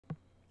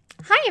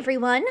Hi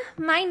everyone,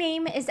 my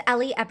name is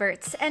Ellie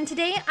Eberts, and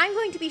today I'm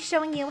going to be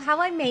showing you how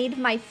I made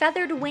my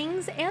feathered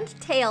wings and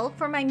tail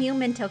for my Mew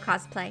Minto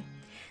cosplay.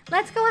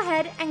 Let's go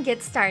ahead and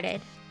get started.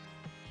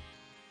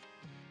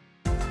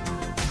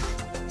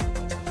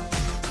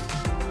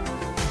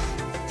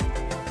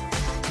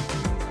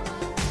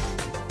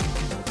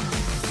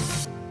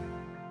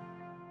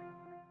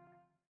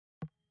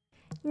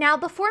 Now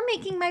before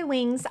making my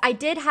wings, I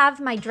did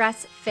have my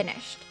dress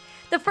finished.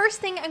 The first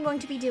thing I'm going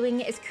to be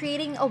doing is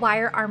creating a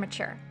wire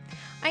armature.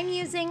 I'm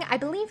using, I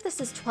believe this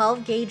is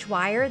 12 gauge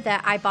wire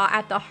that I bought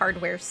at the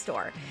hardware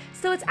store.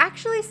 So it's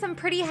actually some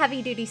pretty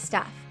heavy duty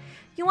stuff.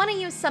 You want to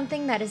use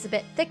something that is a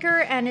bit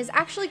thicker and is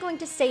actually going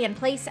to stay in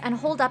place and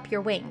hold up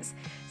your wings.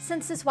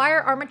 Since this wire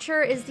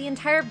armature is the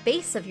entire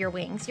base of your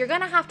wings, you're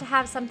going to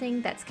have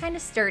something that's kind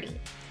of sturdy.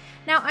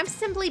 Now I'm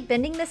simply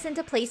bending this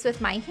into place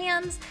with my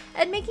hands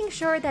and making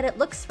sure that it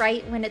looks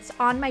right when it's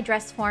on my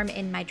dress form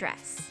in my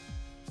dress.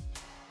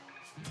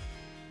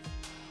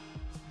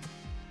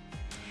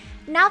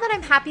 Now that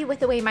I'm happy with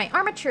the way my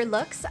armature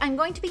looks, I'm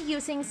going to be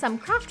using some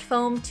craft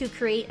foam to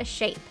create a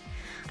shape.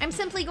 I'm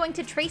simply going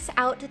to trace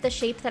out the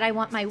shape that I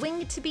want my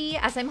wing to be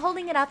as I'm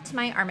holding it up to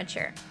my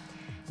armature.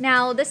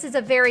 Now this is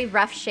a very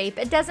rough shape.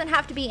 It doesn't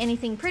have to be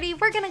anything pretty.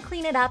 We're going to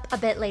clean it up a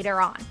bit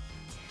later on.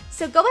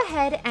 So go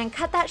ahead and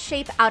cut that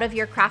shape out of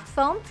your craft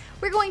foam.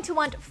 We're going to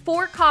want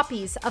 4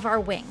 copies of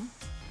our wing.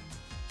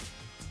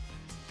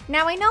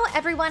 Now I know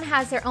everyone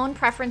has their own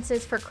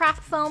preferences for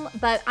craft foam,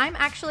 but I'm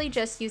actually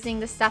just using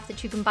the stuff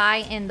that you can buy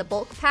in the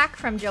bulk pack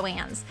from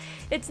Joann's.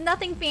 It's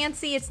nothing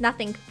fancy, it's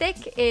nothing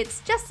thick, it's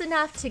just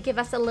enough to give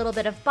us a little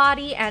bit of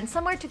body and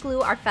somewhere to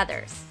glue our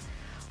feathers.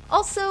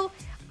 Also,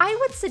 I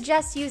would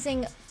suggest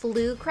using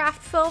blue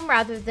craft foam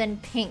rather than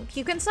pink.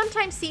 You can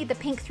sometimes see the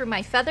pink through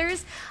my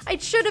feathers. I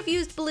should have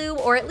used blue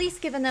or at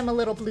least given them a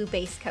little blue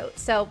base coat,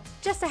 so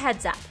just a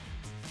heads up.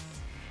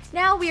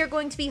 Now we are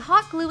going to be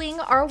hot gluing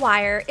our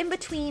wire in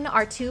between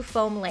our 2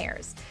 foam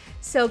layers.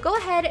 So go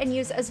ahead and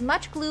use as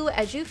much glue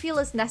as you feel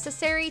is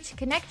necessary to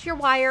connect your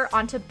wire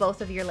onto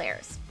both of your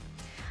layers.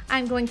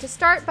 I'm going to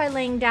start by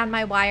laying down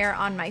my wire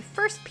on my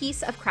first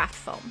piece of craft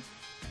foam.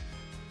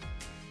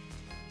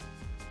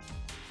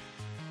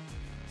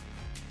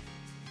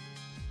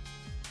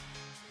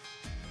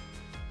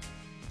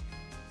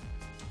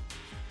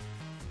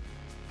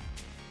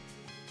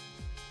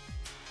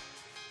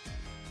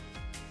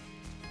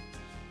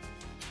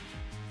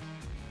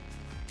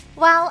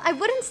 While I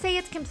wouldn't say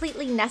it's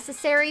completely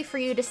necessary for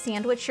you to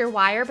sandwich your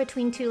wire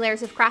between 2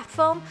 layers of craft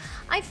foam,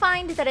 I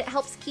find that it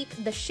helps keep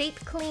the shape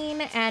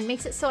clean and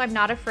makes it so I'm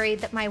not afraid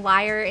that my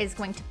wire is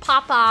going to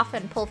pop off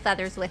and pull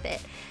feathers with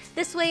it.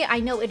 This way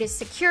I know it is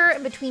secure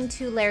in between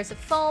 2 layers of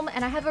foam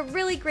and I have a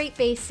really great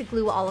base to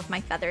glue all of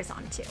my feathers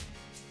onto.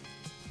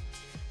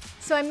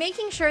 So I'm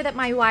making sure that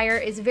my wire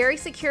is very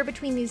secure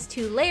between these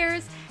 2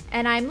 layers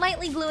and I'm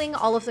lightly gluing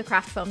all of the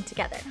craft foam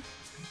together.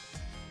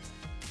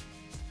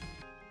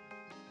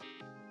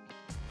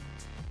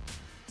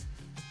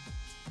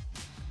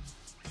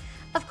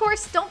 Of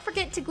course, don't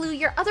forget to glue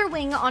your other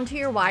wing onto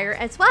your wire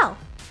as well.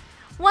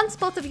 Once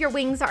both of your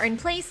wings are in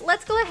place,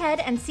 let's go ahead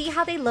and see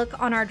how they look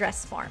on our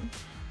dress form.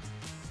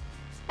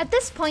 At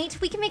this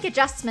point, we can make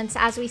adjustments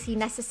as we see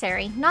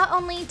necessary, not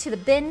only to the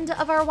bend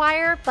of our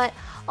wire, but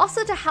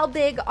also to how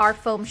big our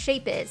foam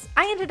shape is.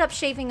 I ended up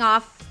shaving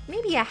off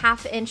maybe a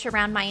 ½ inch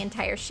around my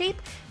entire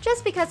shape,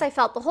 just because I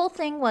felt the whole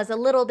thing was a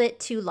little bit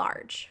too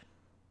large.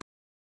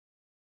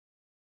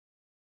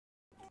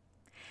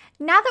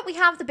 Now that we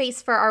have the base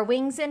for our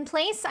wings in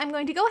place, I'm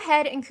going to go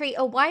ahead and create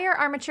a wire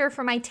armature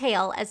for my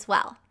tail as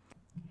well.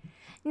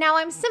 Now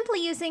I'm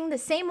simply using the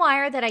same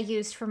wire that I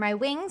used for my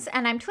wings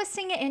and I'm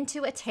twisting it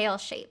into a tail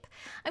shape.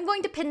 I'm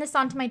going to pin this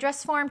onto my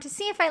dress form to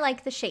see if I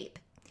like the shape.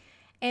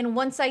 And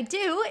once I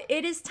do,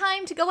 it is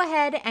time to go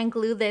ahead and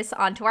glue this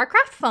onto our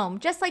craft foam,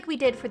 just like we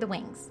did for the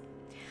wings.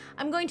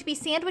 I'm going to be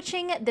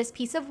sandwiching this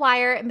piece of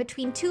wire in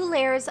between 2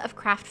 layers of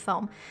craft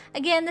foam.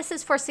 Again, this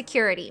is for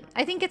security.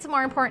 I think it's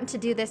more important to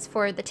do this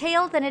for the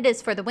tail than it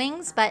is for the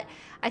wings, but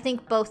I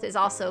think both is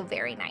also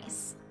very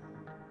nice.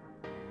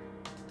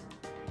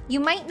 You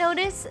might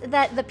notice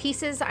that the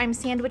pieces I'm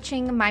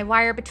sandwiching my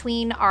wire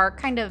between are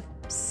kind of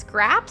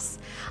scraps.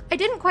 I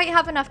didn't quite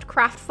have enough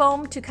craft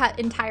foam to cut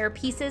entire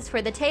pieces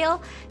for the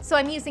tail, so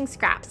I'm using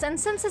scraps. And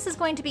since this is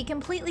going to be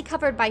completely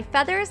covered by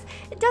feathers,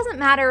 it doesn't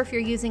matter if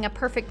you're using a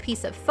perfect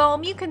piece of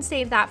foam. You can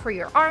save that for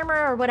your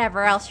armor or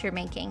whatever else you're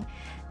making.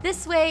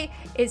 This way,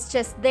 it's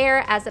just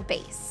there as a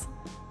base.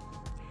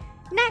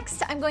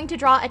 Next, I'm going to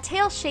draw a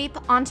tail shape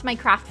onto my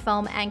craft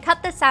foam and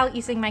cut this out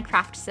using my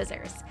craft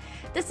scissors.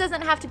 This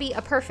doesn't have to be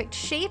a perfect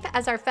shape,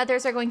 as our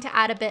feathers are going to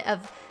add a bit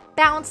of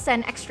bounce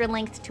and extra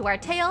length to our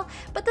tail,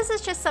 but this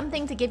is just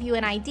something to give you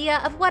an idea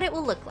of what it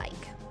will look like.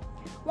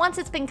 Once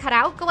it's been cut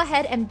out, go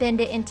ahead and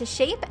bend it into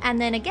shape, and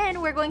then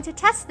again, we're going to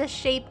test this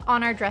shape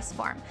on our dress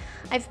form.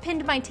 I've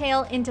pinned my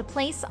tail into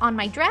place on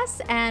my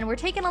dress, and we're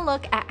taking a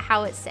look at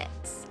how it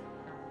sits.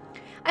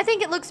 I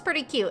think it looks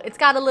pretty cute. It's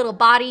got a little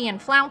body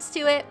and flounce to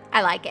it.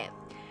 I like it.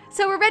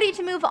 So we're ready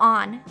to move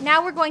on.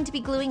 Now we're going to be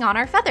gluing on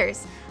our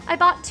feathers. I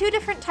bought 2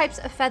 different types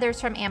of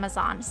feathers from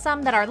Amazon,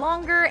 some that are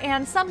longer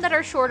and some that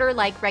are shorter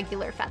like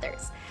regular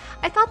feathers.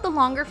 I thought the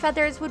longer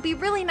feathers would be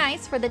really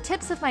nice for the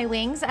tips of my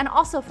wings and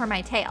also for my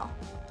tail.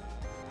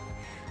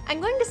 I'm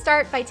going to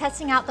start by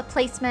testing out the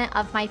placement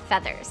of my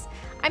feathers.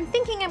 I'm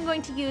thinking I'm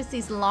going to use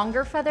these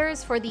longer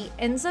feathers for the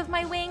ends of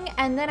my wing,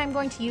 and then I'm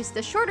going to use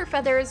the shorter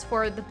feathers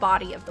for the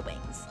body of the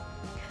wings.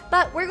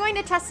 But we're going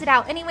to test it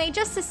out anyway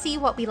just to see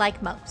what we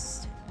like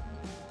most.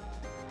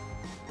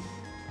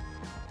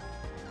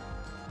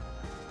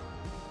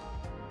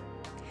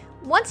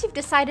 Once you've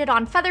decided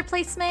on feather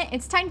placement,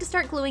 it's time to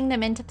start gluing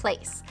them into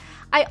place.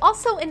 I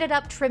also ended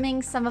up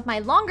trimming some of my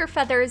longer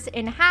feathers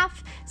in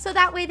half, so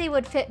that way they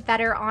would fit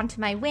better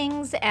onto my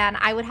wings and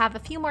I would have a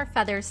few more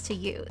feathers to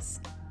use.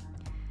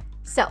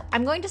 So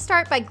I'm going to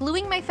start by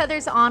gluing my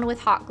feathers on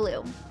with hot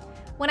glue.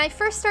 When I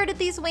first started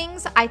these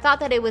wings, I thought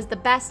that it was the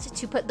best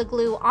to put the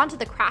glue onto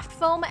the craft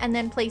foam and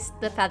then place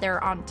the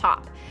feather on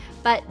top.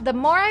 But the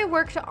more I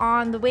worked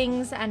on the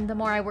wings and the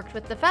more I worked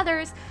with the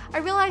feathers, I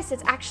realized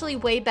it's actually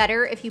way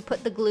better if you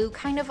put the glue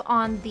kind of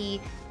on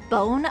the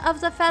bone of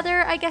the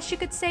feather, I guess you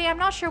could say. I'm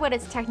not sure what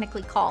it's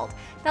technically called.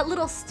 That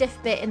little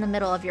stiff bit in the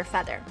middle of your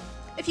feather.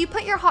 If you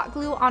put your hot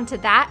glue onto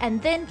that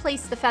and then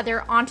place the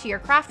feather onto your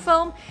craft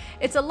foam,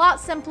 it's a lot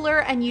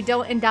simpler and you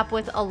don't end up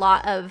with a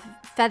lot of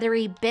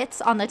feathery bits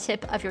on the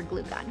tip of your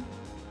glue gun.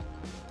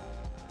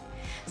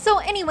 So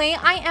anyway,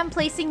 I am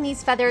placing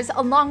these feathers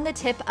along the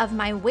tip of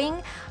my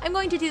wing. I'm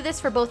going to do this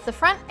for both the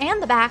front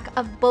and the back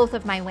of both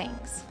of my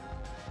wings.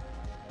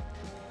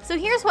 So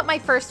here's what my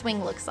first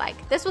wing looks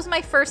like. This was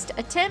my first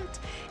attempt.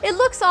 It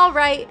looks all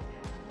right,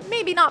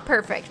 maybe not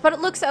perfect, but it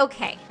looks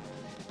okay.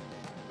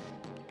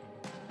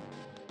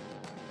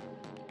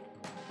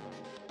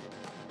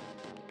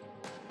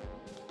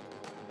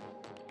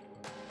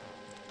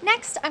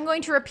 Next, I'm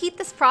going to repeat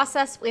this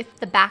process with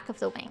the back of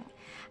the wing.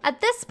 At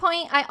this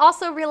point, I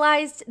also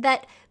realized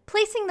that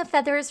placing the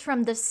feathers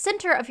from the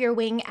center of your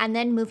wing and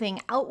then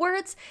moving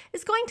outwards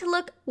is going to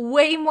look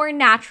way more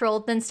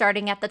natural than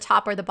starting at the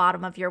top or the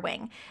bottom of your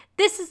wing.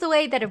 This is the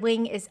way that a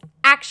wing is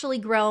actually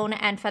grown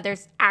and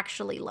feathers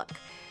actually look.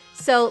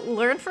 So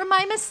learn from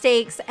my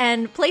mistakes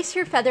and place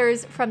your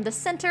feathers from the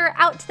center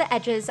out to the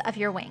edges of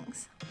your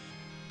wings.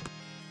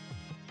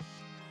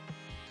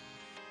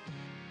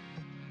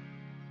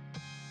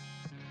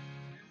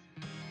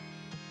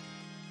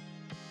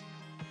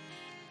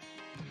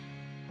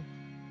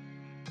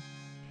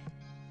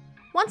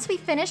 Once we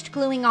finished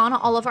gluing on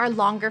all of our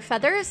longer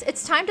feathers,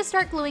 it's time to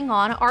start gluing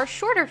on our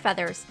shorter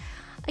feathers.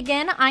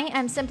 Again, I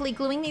am simply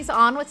gluing these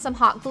on with some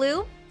hot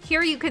glue.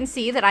 Here you can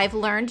see that I've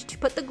learned to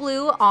put the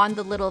glue on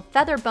the little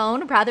feather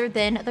bone rather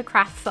than the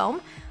craft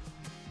foam.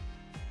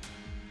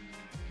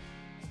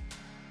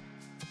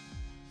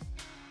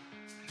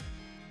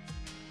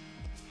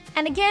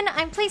 And again,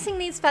 I'm placing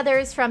these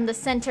feathers from the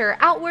center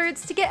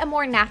outwards to get a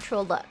more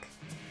natural look.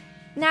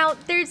 Now,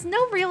 there's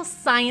no real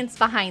science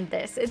behind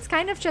this. It's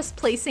kind of just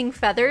placing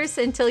feathers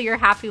until you're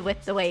happy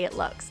with the way it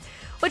looks,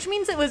 which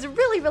means it was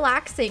really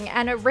relaxing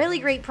and a really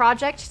great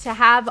project to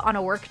have on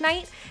a work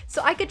night,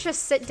 so I could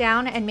just sit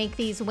down and make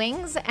these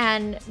wings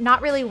and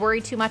not really worry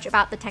too much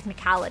about the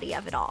technicality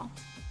of it all.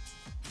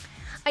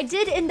 I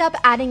did end up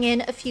adding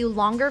in a few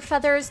longer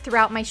feathers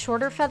throughout my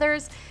shorter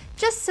feathers,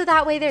 just so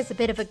that way there's a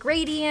bit of a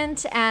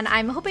gradient, and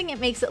I'm hoping it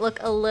makes it look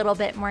a little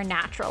bit more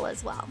natural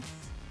as well.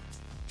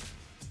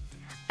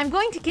 I'm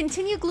going to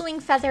continue gluing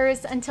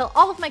feathers until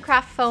all of my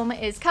craft foam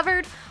is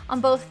covered on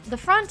both the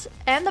front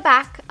and the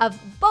back of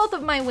both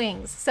of my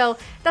wings. So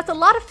that's a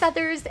lot of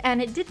feathers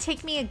and it did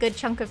take me a good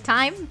chunk of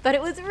time, but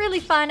it was really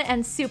fun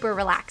and super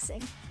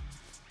relaxing.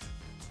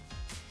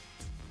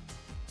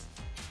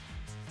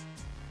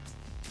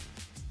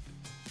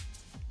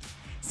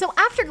 So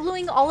after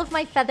gluing all of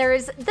my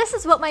feathers, this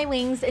is what my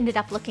wings ended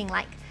up looking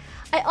like.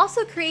 I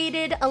also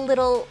created a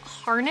little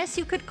harness,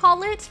 you could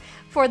call it,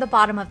 for the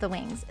bottom of the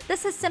wings.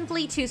 This is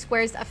simply 2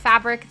 squares of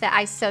fabric that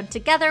I sewed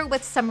together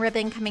with some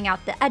ribbon coming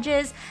out the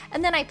edges,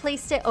 and then I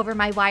placed it over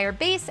my wire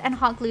base and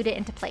hot glued it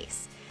into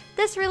place.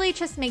 This really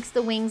just makes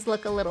the wings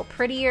look a little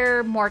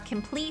prettier, more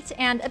complete,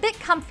 and a bit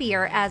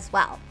comfier as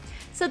well.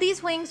 So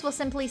these wings will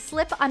simply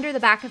slip under the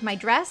back of my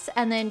dress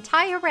and then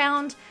tie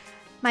around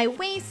my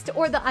waist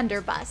or the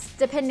underbust,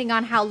 depending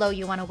on how low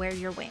you want to wear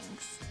your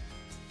wings.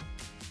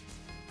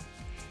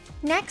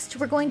 Next,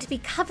 we're going to be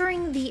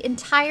covering the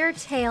entire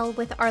tail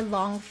with our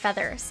long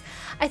feathers.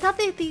 I thought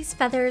that these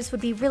feathers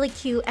would be really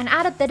cute and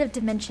add a bit of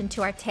dimension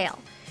to our tail.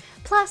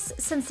 Plus,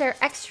 since they're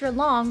extra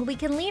long, we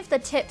can leave the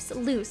tips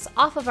loose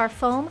off of our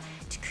foam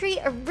to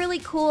create a really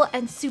cool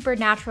and super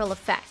natural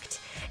effect.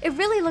 It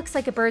really looks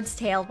like a bird's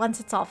tail once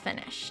it's all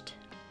finished.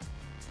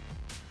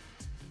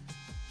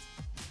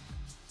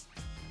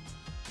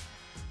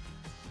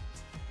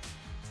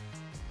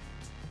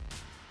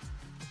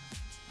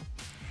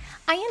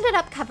 I ended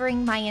up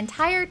covering my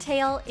entire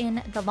tail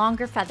in the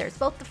longer feathers,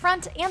 both the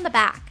front and the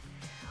back.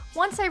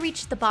 Once I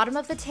reached the bottom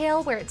of the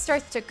tail where it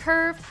starts to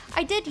curve,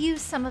 I did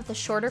use some of the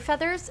shorter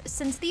feathers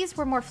since these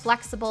were more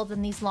flexible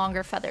than these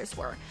longer feathers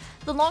were.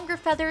 The longer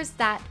feathers,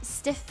 that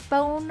stiff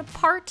bone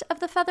part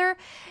of the feather,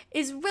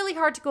 is really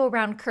hard to go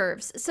around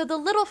curves, so the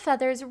little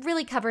feathers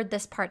really covered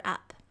this part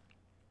up.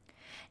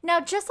 Now,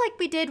 just like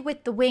we did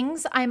with the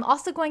wings, I'm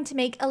also going to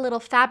make a little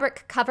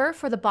fabric cover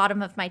for the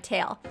bottom of my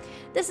tail.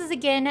 This is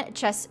again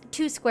just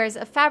 2 squares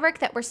of fabric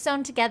that were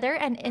sewn together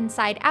and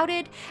inside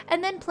outed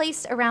and then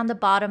placed around the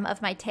bottom of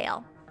my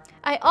tail.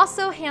 I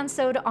also hand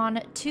sewed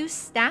on 2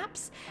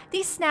 snaps.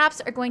 These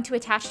snaps are going to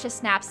attach to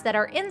snaps that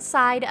are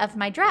inside of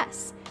my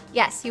dress.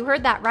 Yes, you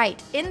heard that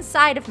right,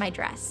 inside of my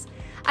dress.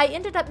 I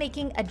ended up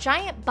making a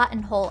giant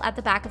buttonhole at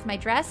the back of my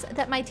dress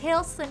that my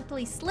tail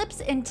simply slips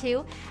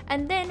into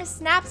and then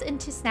snaps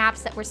into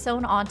snaps that were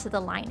sewn onto the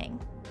lining.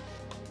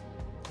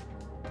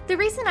 The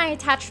reason I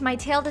attached my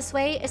tail this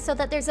way is so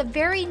that there's a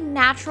very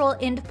natural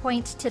end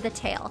point to the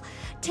tail.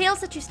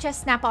 Tails that you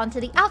just snap onto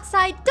the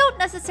outside don't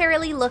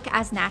necessarily look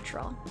as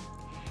natural.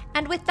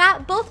 And with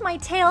that, both my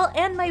tail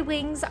and my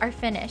wings are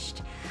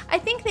finished. I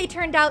think they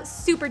turned out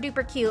super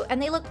duper cute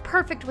and they look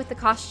perfect with the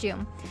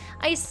costume.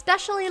 I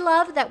especially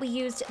love that we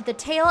used the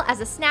tail as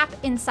a snap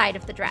inside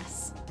of the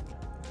dress.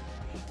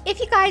 If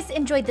you guys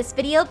enjoyed this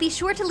video, be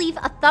sure to leave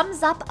a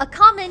thumbs up, a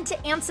comment,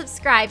 and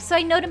subscribe so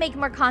I know to make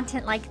more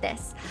content like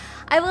this.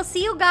 I will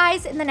see you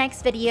guys in the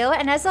next video,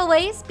 and as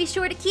always, be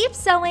sure to keep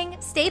sewing,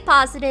 stay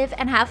positive,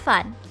 and have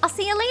fun. I'll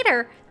see you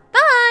later.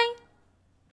 Bye!